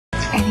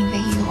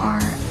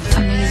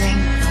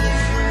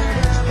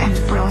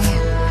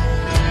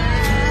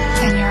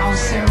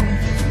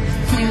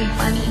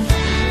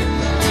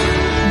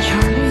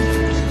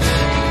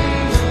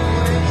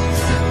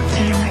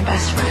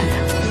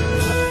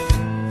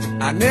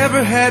I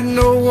never had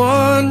no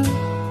one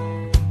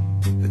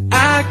that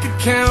I could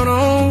count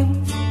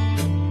on.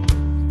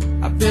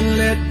 I've been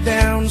let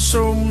down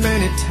so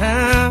many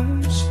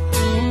times.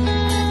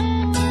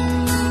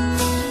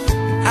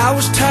 I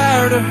was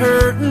tired of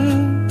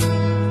hurting,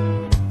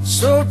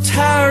 so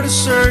tired of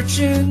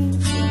searching,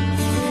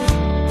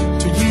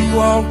 till you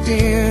walked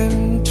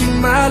into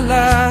my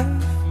life.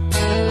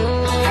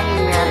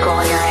 Tim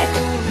Mcgraw, you're it.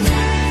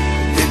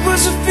 It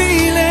was a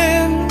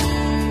feeling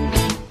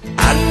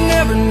I'd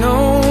never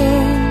known.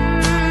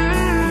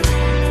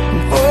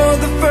 And for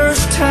the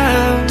first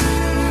time,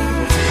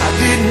 I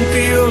didn't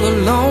feel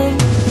alone.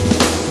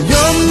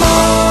 You're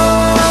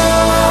more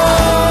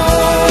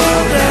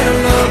than a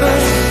lover.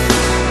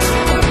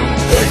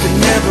 There could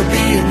never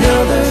be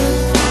another.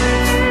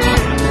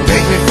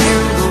 Make me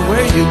feel the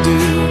way you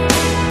do.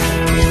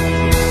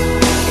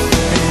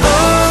 And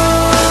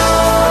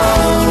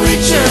oh, we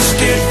just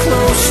get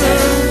closer.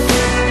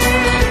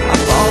 I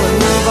fall in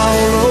love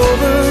all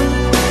over.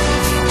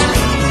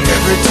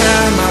 Every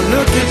time I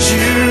look at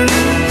you,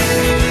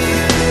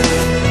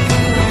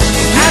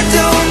 I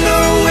don't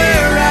know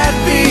where I'd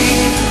be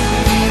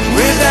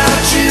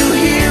without you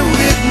here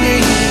with me.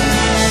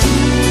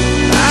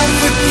 Life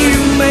with you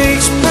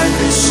makes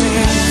perfect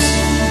sense.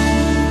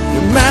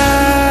 You're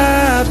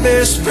my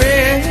best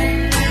friend.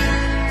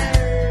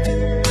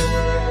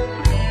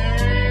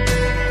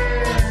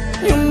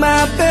 You're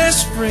my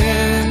best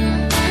friend.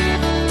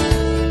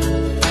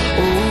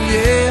 Oh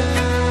yeah.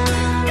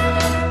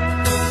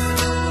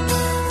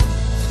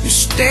 You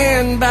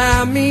stand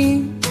by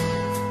me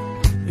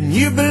and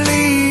you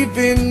believe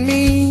in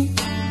me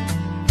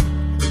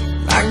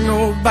like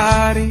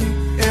nobody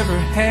ever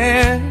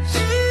has.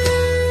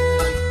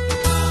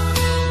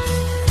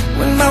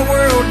 When my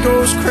world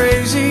goes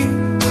crazy,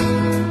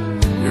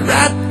 you're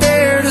right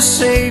there to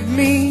save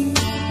me.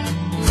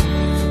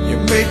 You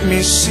make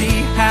me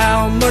see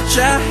how much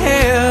I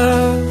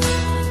have,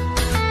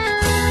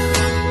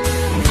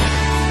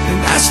 and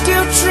I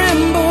still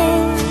tremble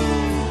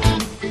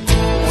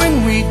when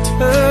we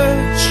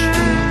touch.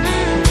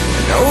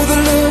 Know the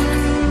look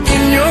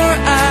in your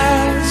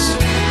eyes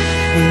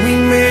when we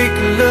make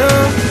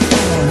love.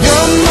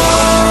 You're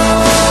more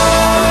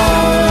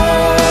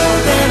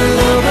than a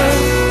lover.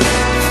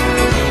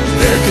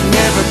 There could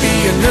never be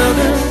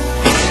another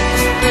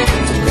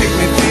to make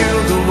me feel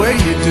the way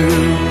you do.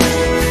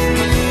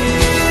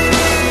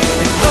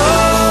 And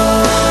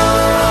oh,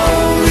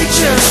 we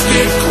just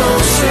get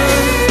closer.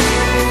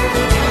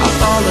 I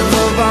fall in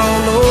love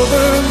all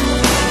over.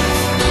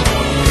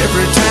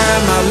 Every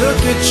time I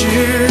look at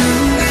you,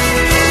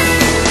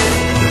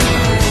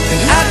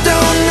 and I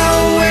don't know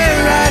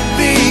where I'd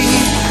be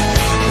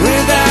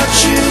without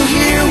you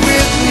here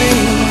with me.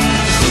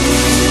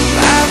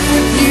 Life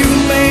with you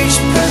makes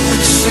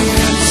perfect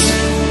sense.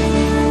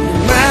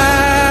 You're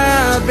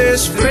my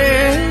best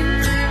friend.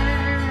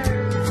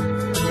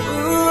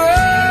 Ooh,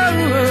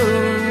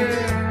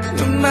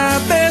 you're my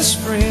best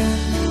friend.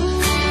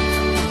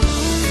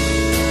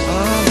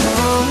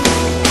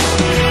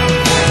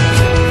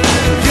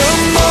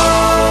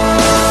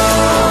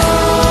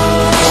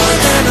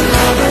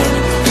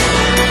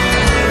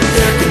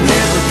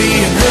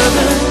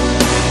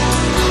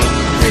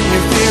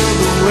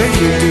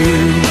 You do.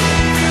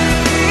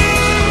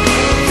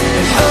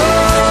 And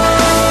oh,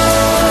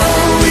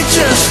 we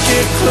just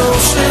get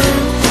closer.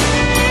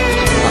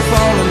 I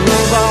fall in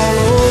love all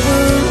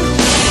over.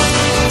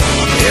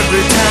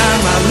 Every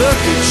time I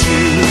look at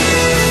you,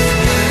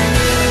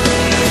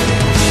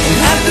 and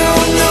I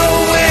don't know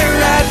where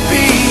I'd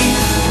be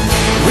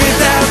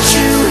without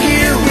you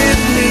here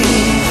with me.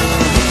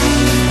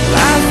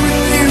 Life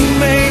with you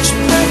makes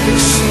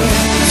perfect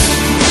sense.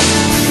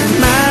 You're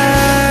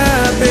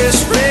my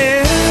best friend.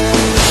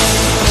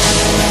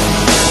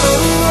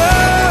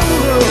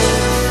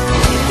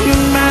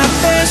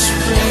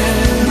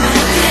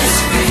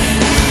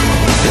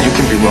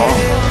 Wrong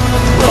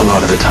a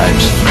lot of the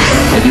times,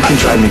 and you can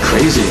drive me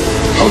crazy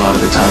a lot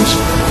of the times,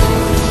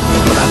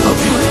 but I love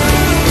you.